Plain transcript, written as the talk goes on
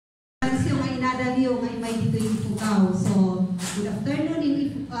kadaliyo nga may dito in Ifugao. So, good afternoon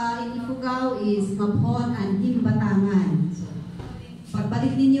in Ifugao is Maphon and Himbatangan. So,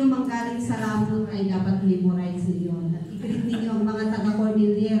 pagbalik ninyo manggaling sa lamot ay dapat memorize ninyo. At i-greet ninyo ang mga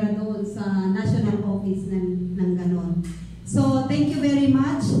taga-Cordillera doon sa national office ng ganon. So, thank you very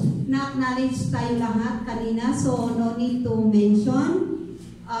much. Na-acknowledge tayo lahat kanina. So, no need to mention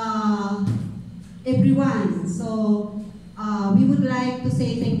everyone. So, we would like to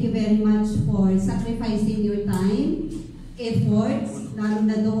say thank you very much for sacrificing your time, efforts, lalo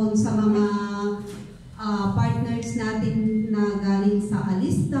na doon sa mga partners natin na galing sa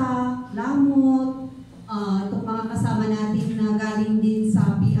Alista, Lamot, itong mga kasama natin na galing din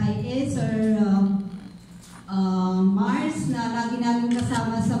sa PIS or Mars na lagi natin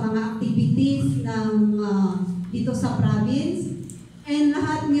kasama sa mga activities ng dito sa province. And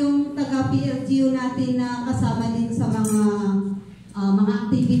lahat yung taga-PLGU natin na kasama din sa mga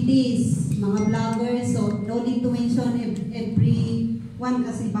activities, mga vloggers. So, no need to mention everyone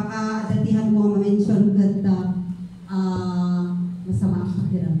kasi baka datihan mo ma-mention that masama ang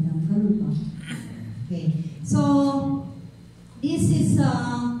pakiramdam. Ganun ba? Okay. So, this is the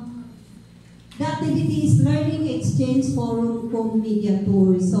activity is Learning Exchange Forum Media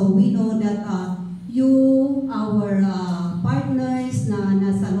Tour. So, we know that our partners na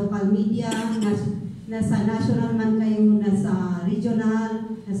nasa local media, nasa national man kayo, nasa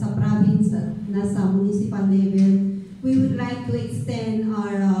regional, nasa province, nasa municipal level, we would like to extend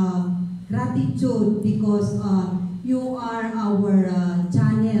our gratitude because you are our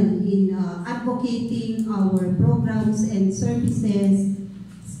channel in advocating our programs and services,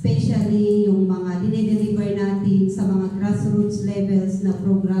 especially yung mga dinedeliver natin sa mga grassroots levels na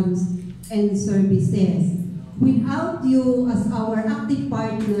programs and services. Without you as our active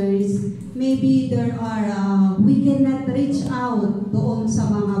partners, maybe there are, we cannot reach out doon sa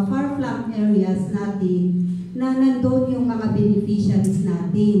mga far-flung areas natin na nandun yung mga beneficiaries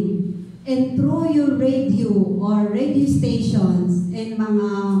natin. And through your radio or radio stations and mga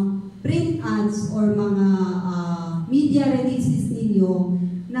print ads or mga media releases ninyo,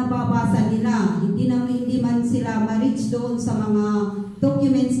 nababasa nila. Hindi man sila ma-reach doon sa mga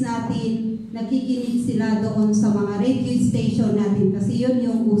documents natin, nakikinig sila doon sa mga radio station natin kasi yun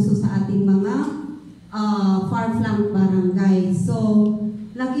yung uso sa ating mga far-flung barangay. So,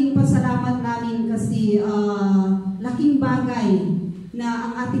 laking pasalamat namin kasi laking bagay na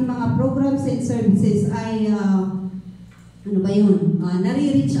ang ating mga programs and services ay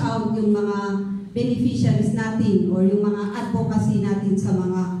nare-reach out yung mga beneficiaries natin or yung mga advocacy natin sa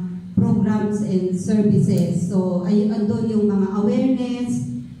mga programs and services. So, andun yung mga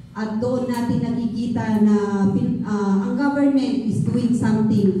awareness at doon natin nakikita na ang government is doing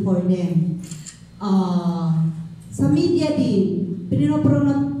something for them. Sa media din,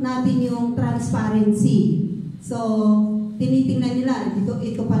 pinopromote natin yung transparency. So, tinitingnan nila,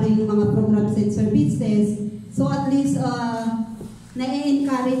 ito pala yung mga programs and services. So, at least,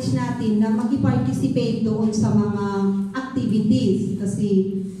 na-encourage natin na mag-participate doon sa mga activities. Kasi,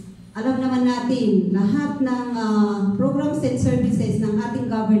 alam naman natin, lahat ng programs and services ng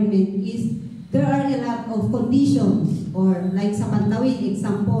ating government is, there are a lot of conditions. Or, like sa Pantawid,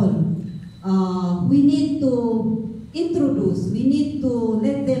 example, we need to introduce, we need to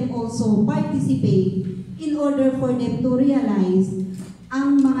let them also participate in order for them to realize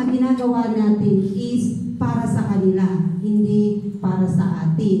ang mga ginagawa natin is para sa kanila, hindi para sa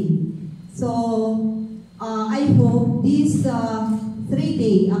atin. So, I hope this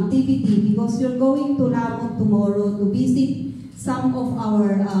 3-day activity, because you're going to Lamot tomorrow to visit some of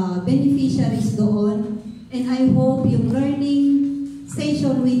our beneficiaries doon, and I hope yung learning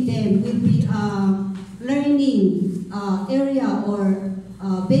session with them will be learning area or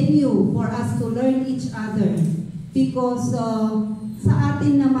venue for us to learn each other. Because sa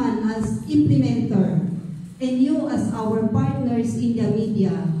atin naman as implementer, and you as our partners in the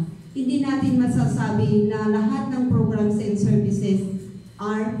media, hindi natin masasabi na lahat ng programs and services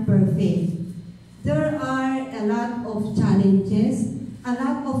are perfect. There are a lot of challenges, a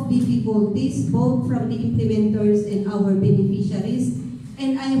lot of difficulties, both from the implementers and our beneficiaries.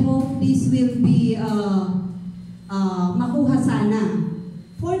 And I hope this will be makuha sana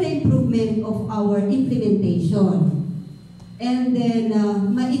for the improvement of our implementation. And then,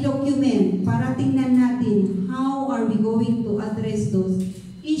 ma-document para tingnan natin how are we going to address those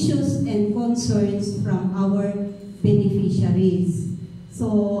issues and concerns from our beneficiaries.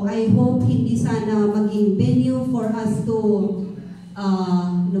 So, I hope hindi sana maging venue for us to,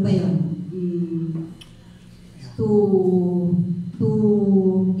 ano ba yun? To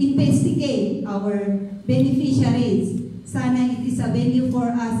investigate our beneficiaries. Sana it is a venue for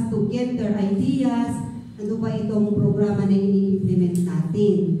us to get get their ideas, ano ba itong programa na ini-implement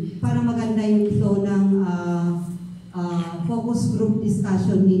natin para maganda yung flow ng focus group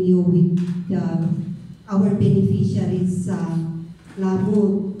discussion ninyo with our beneficiaries sa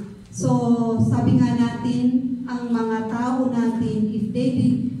Lamut. So, sabi nga natin, ang mga tao natin, if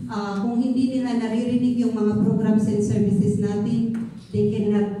kung hindi nila naririnig yung mga programs and services natin, they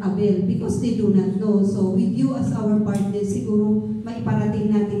cannot avail because they do not know. So, with you as our partners, siguro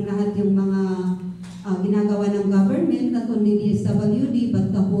maiparating natin lahat yung mga ginagawa ng government, not only DSWD,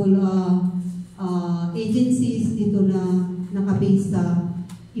 but the whole agencies dito na nakabase sa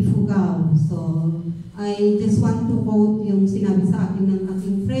Ifugao. So, I just want to quote yung sinabi sa akin ng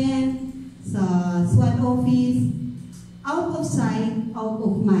aking friend sa SWAT office, out of sight, out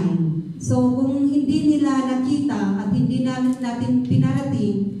of mind. So, kung hindi nila nakita at hindi natin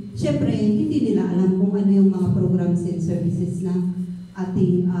pinarating, syempre, hindi nila alam kung ano yung mga programs and services ng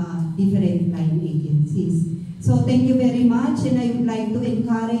ating different line agencies. So, thank you very much, and I would like to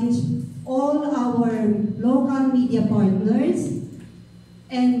encourage all our local media partners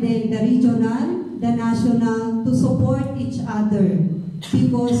and then the regional, the national, to support each other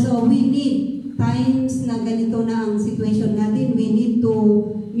because we need times na ganito na ang situation natin, we need to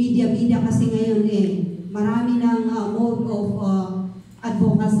media kasi ngayon marami ng mode of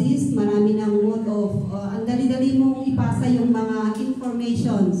advocacies, marami ng mode of ang dali-dali mong ipasa yung mga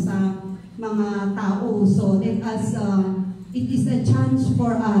information sa mga tao. So let us it is a chance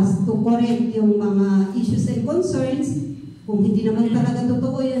for us to correct yung mga issues and concerns. Kung hindi naman talaga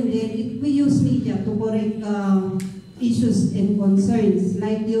totoo yan, then we use media to correct issues and concerns.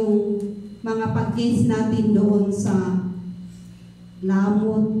 Like yung mga pag-case natin doon sa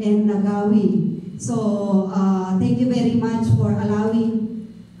Lamut and Lagawe. So, thank you very much for allowing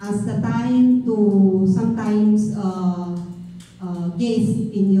us the time to sometimes guest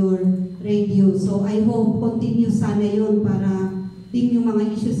in your radio. So, I hope continue sana yun para din yung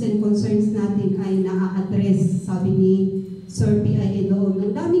mga issues and concerns natin ay na-address. Sabi ni Sir P.I. doon,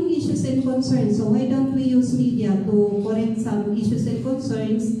 ang daming issues and concerns. So, why don't we use media to correct some issues and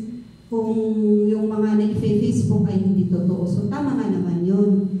concerns kung yung mga na-Facebook ay hindi totoo. So, tama nga naman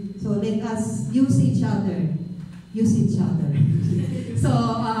yun. So, let us use each other. Use each other. So,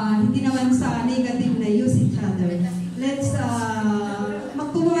 hindi naman sa negative na use each other. Let's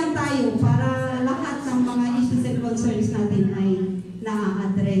magtulungan tayo para lahat ng mga issues and concerns natin ay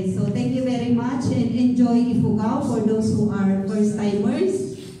na-address. So, thank you very much and enjoy Ifugao for those who are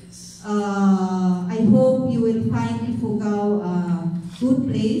first-timers. I hope you will find Ifugao a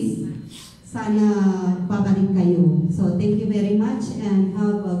good place. Sana babalik kayo. So, thank you very much and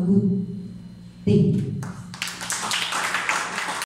have a good day.